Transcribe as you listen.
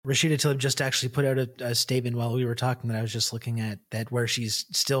Rashida Tlaib just actually put out a statement while we were talking that I was just looking at, that where she's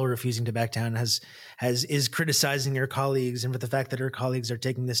still refusing to back down, is criticizing her colleagues, and for the fact that her colleagues are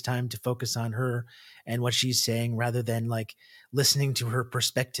taking this time to focus on her and what she's saying rather than like listening to her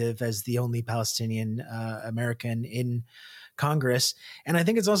perspective as the only Palestinian American in Congress. And I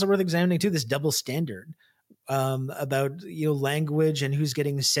think it's also worth examining too, this double standard about, language and who's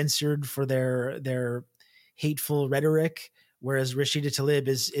getting censored for their hateful rhetoric. Whereas Rashida Tlaib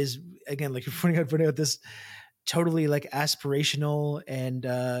is again, like you're pointing out this totally like aspirational and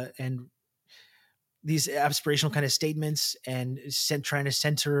these aspirational kind of statements and trying to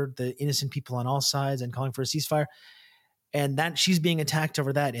center the innocent people on all sides and calling for a ceasefire. And that she's being attacked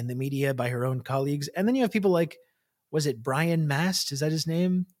over that in the media by her own colleagues. And then you have people like, was it Brian Mast? Is that his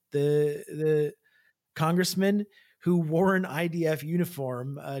name? The congressman who wore an IDF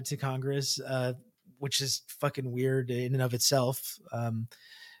uniform to Congress, which is fucking weird in and of itself,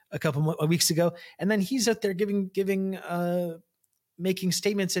 a couple of weeks ago. And then he's out there making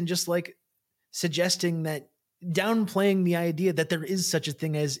statements and just like suggesting that, downplaying the idea that there is such a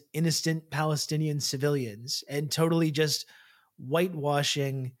thing as innocent Palestinian civilians, and totally just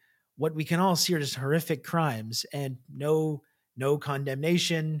whitewashing what we can all see are just horrific crimes, and no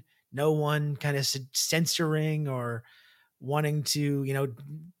condemnation, no one kind of censoring or wanting to,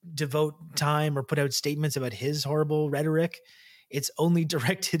 devote time or put out statements about his horrible rhetoric. It's only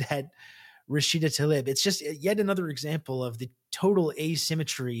directed at Rashida Tlaib. It's just yet another example of the total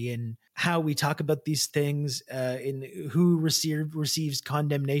asymmetry in how we talk about these things, in who receives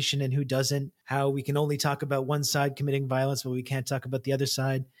condemnation and who doesn't, how we can only talk about one side committing violence, but we can't talk about the other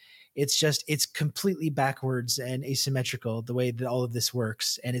side. It's completely backwards and asymmetrical the way that all of this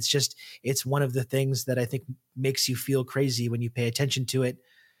works. And it's one of the things that I think makes you feel crazy when you pay attention to it.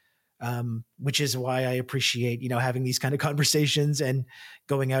 Which is why I appreciate, having these kind of conversations and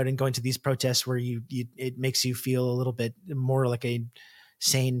going out and going to these protests where it makes you feel a little bit more like a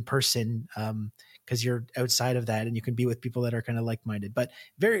sane person, because you're outside of that and you can be with people that are kind of like-minded. But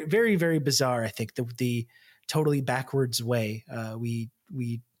very, very, very bizarre. I think the totally backwards way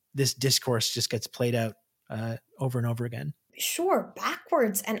this discourse just gets played out over and over again. Sure,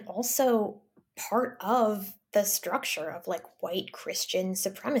 backwards, and also part of the structure of like white Christian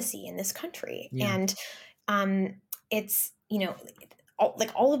supremacy in this country. Yeah. And it's,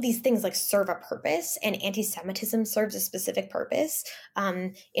 all of these things like serve a purpose, and anti-Semitism serves a specific purpose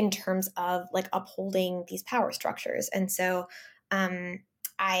in terms of like upholding these power structures. And so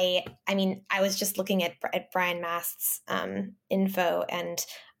I was just looking at Brian Mast's info, and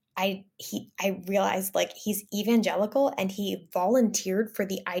I realized like he's evangelical and he volunteered for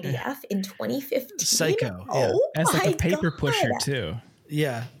the IDF in 2015. Psycho. Oh, as like a paper God. pusher too.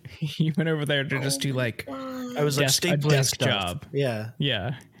 Yeah. He went over there to just do like I was like a desk job. Yeah.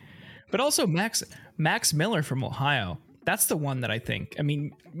 Yeah. But also Max Miller from Ohio. That's the one that I think. I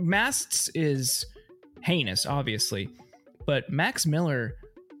mean, Mast's is heinous, obviously, but Max Miller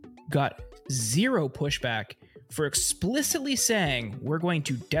got zero pushback for explicitly saying we're going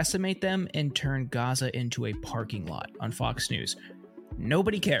to decimate them and turn Gaza into a parking lot on Fox News.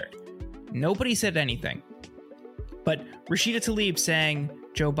 Nobody cared. Nobody said anything. But Rashida Tlaib saying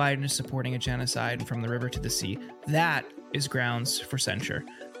Joe Biden is supporting a genocide from the river to the sea, that is grounds for censure.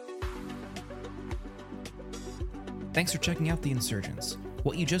 Thanks for checking out The Insurgents.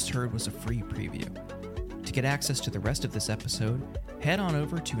 What you just heard was a free preview. To get access to the rest of this episode, head on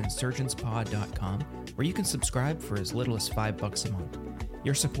over to insurgentspod.com, where you can subscribe for as little as $5 a month.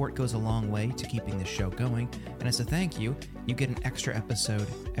 Your support goes a long way to keeping this show going, and as a thank you, you get an extra episode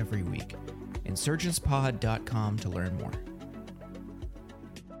every week. insurgentspod.com to learn more.